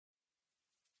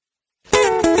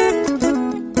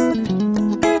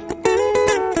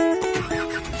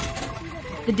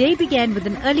The day began with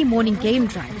an early morning game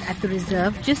drive at the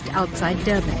reserve just outside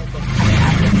Durban.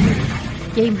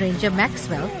 Game ranger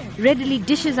Maxwell readily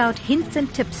dishes out hints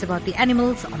and tips about the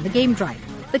animals on the game drive.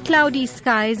 The cloudy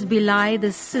skies belie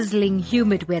the sizzling,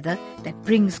 humid weather that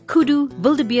brings kudu,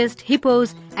 wildebeest,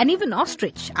 hippos, and even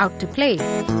ostrich out to play.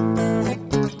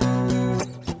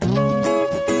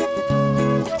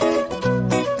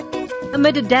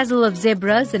 Amid a dazzle of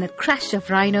zebras and a crash of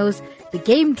rhinos, the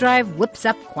game drive whips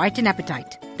up quite an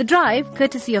appetite. The drive,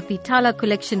 courtesy of the Tala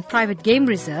Collection Private Game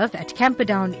Reserve at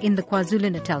Camperdown in the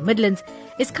KwaZulu-Natal Midlands,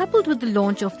 is coupled with the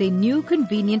launch of their new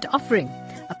convenient offering,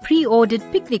 a pre-ordered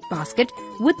picnic basket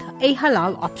with a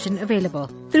halal option available.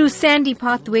 Through sandy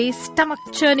pathways,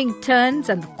 stomach-churning turns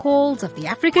and the calls of the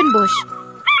African bush,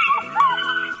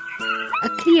 a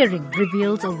clearing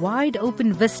reveals a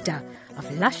wide-open vista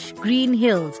of lush green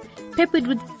hills peppered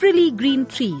with frilly green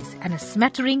trees and a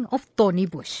smattering of thorny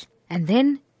bush. And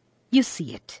then you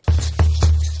see it.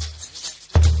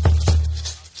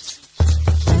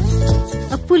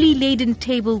 A fully laden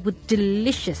table with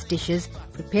delicious dishes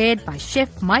prepared by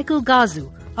Chef Michael Gazu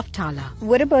of Tala.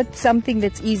 What about something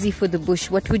that's easy for the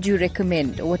bush? What would you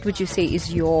recommend, or what would you say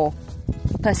is your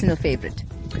personal favorite?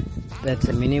 That's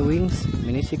mini wings,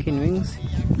 mini chicken wings,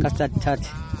 custard tart,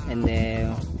 and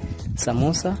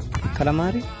samosa,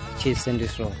 calamari, cheese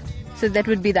sandwich roll. So that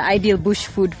would be the ideal bush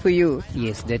food for you?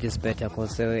 Yes, that is better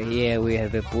because here we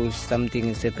have a bush, something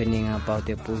is happening about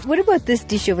the bush. What about this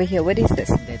dish over here? What is this?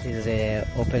 That is an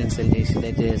open sandwich,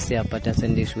 that is a butter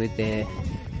sandwich with the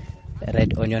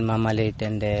red onion marmalade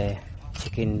and the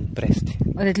chicken breast.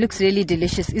 Oh, that looks really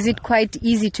delicious. Is it quite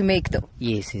easy to make though?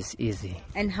 Yes, it's easy.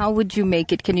 And how would you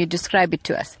make it? Can you describe it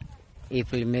to us?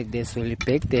 If we make this, we'll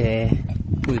bake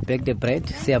the bread,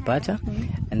 sea butter,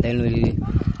 and then we'll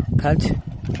cut.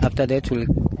 After that,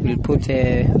 we'll put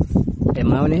a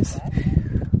mayonnaise.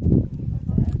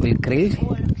 We'll grill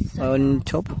on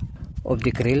top of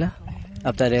the griller.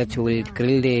 After that, we'll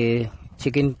grill the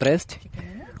chicken breast.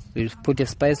 We'll put a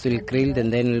spice, we'll grill,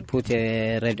 and then we'll put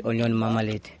a red onion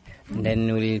marmalade. And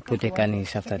then we'll put a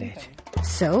garnish after that.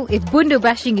 So, if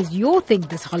bundu-bashing is your thing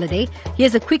this holiday,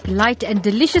 here's a quick, light and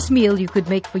delicious meal you could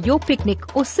make for your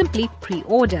picnic or simply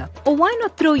pre-order. Or why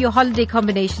not throw your holiday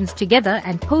combinations together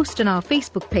and post on our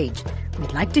Facebook page?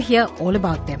 We'd like to hear all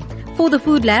about them. For the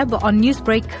Food Lab on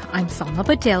Newsbreak, I'm Salma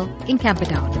Patel in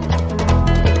Camperdown.